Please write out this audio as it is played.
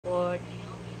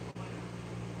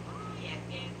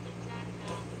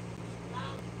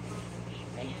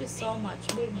you so much.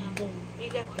 Boom, boom.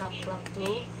 Big clap, clap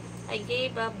too. I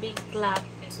gave a big clap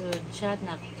to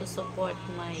Janak to support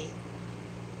my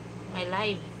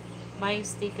live buying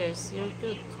stickers. You're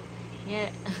cute. Yeah.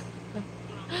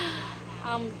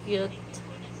 I'm cute.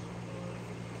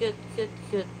 Cute, cute,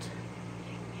 cute.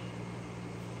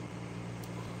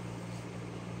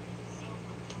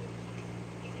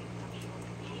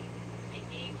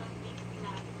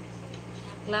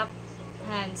 Clap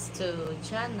hands to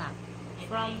Janak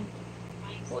from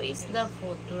Who is the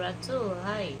Food? Ratu.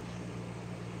 Hi.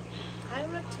 Hi,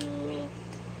 Ratu.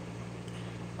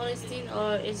 Palestine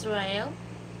or Israel?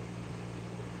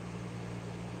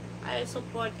 I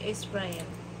support Israel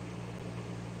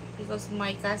because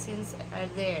my cousins are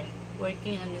there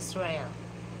working in Israel.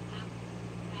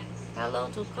 Hello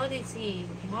to Kodisi.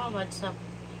 More what's up?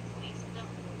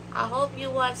 I hope you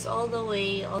watch all the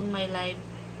way on my live.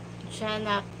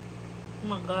 Janak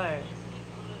Magar.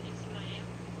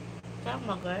 Janak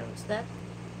Magar, what's that?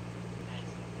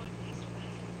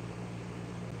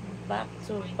 Back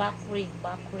to Bakri,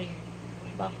 Bakri.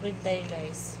 Bakri tayo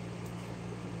guys.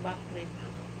 Bakri.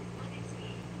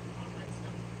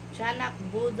 Janak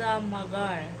Buddha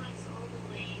Magar.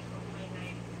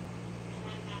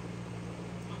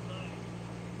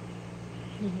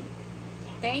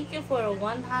 Thank you for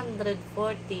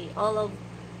 140. All of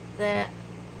the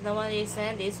the one you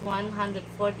sent is 140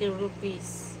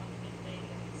 rupees.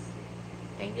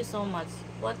 Thank you so much.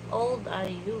 What old are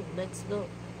you? Let's go.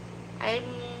 I'm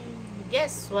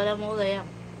guess what I'm old I am.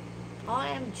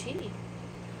 OMG.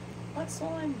 What's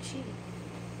OMG?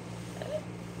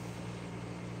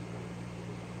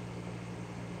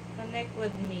 Connect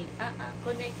with me.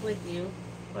 Connect with you.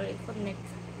 Or connect.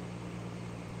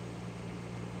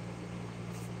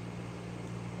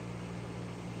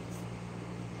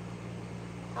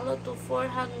 Hello to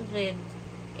 400.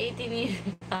 18 years.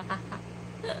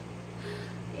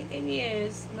 18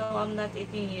 years. No, I'm not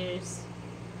 18 years.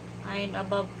 I'm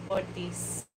above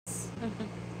 40s.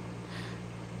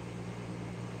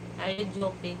 Are you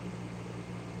joking?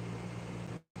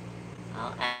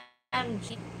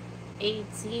 OMG.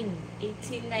 18.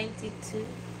 1892.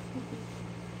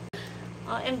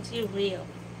 OMG real.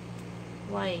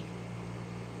 Why?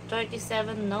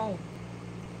 37 no.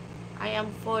 I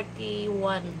am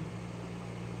 41.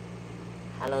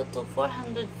 Hello to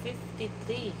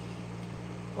 453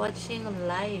 watching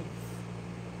live.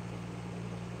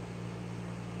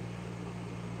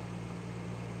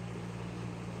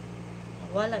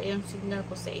 Wala yung signal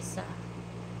ko sa isa.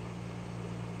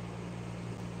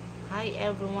 Hi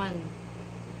everyone.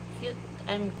 Cute.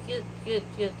 I'm cute, cute,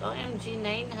 cute. OMG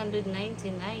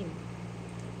 999.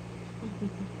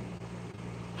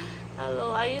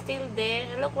 Hello, are you still there?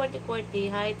 Hello, Quarty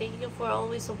Quarty. Hi, thank you for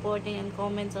always supporting and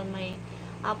comments on my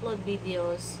upload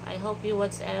videos. I hope you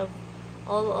watch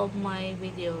all of my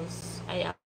videos.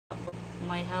 I upload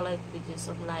my highlight videos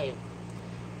on live.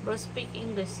 Bro, speak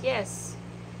English. Yes.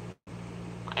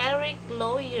 Eric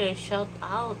Lawyer, shout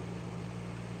out.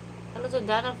 Hello to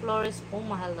Dana Flores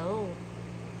Puma. Hello.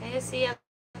 Can you see a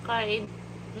car in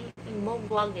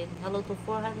Volkswagen? Hello to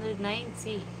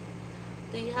 490.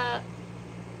 Do you have...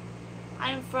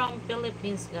 I'm from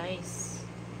Philippines, guys.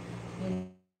 You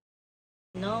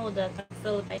know that I'm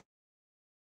Philippines.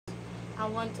 I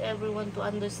want everyone to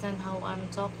understand how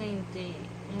I'm talking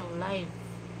live.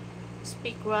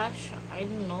 Speak Russian? I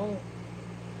don't know.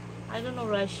 I don't know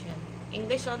Russian.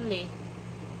 English only.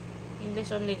 English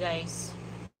only, guys.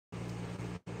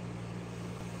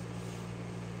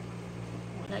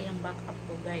 Wala yung backup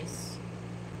ko, guys.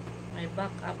 My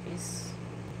backup is...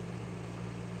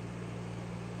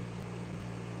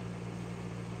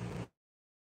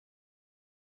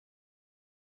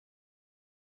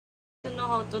 I don't know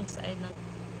how to dance.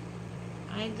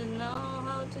 I don't know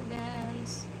how to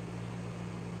dance.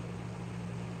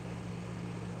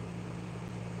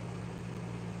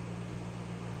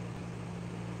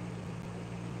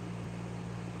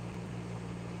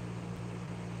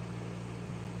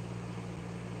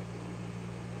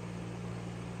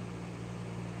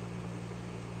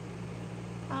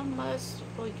 I must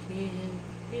forgive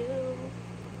you.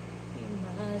 You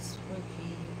must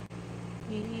forgive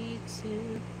me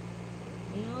too.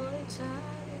 Your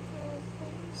time for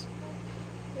things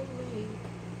the way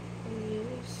we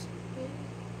used to be.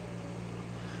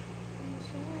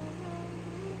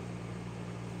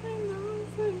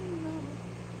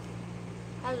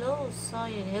 Hello,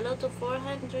 Soyan. Hello to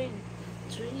 403.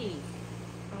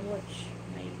 I watch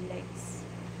my legs.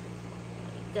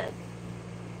 My God.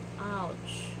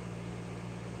 Ouch.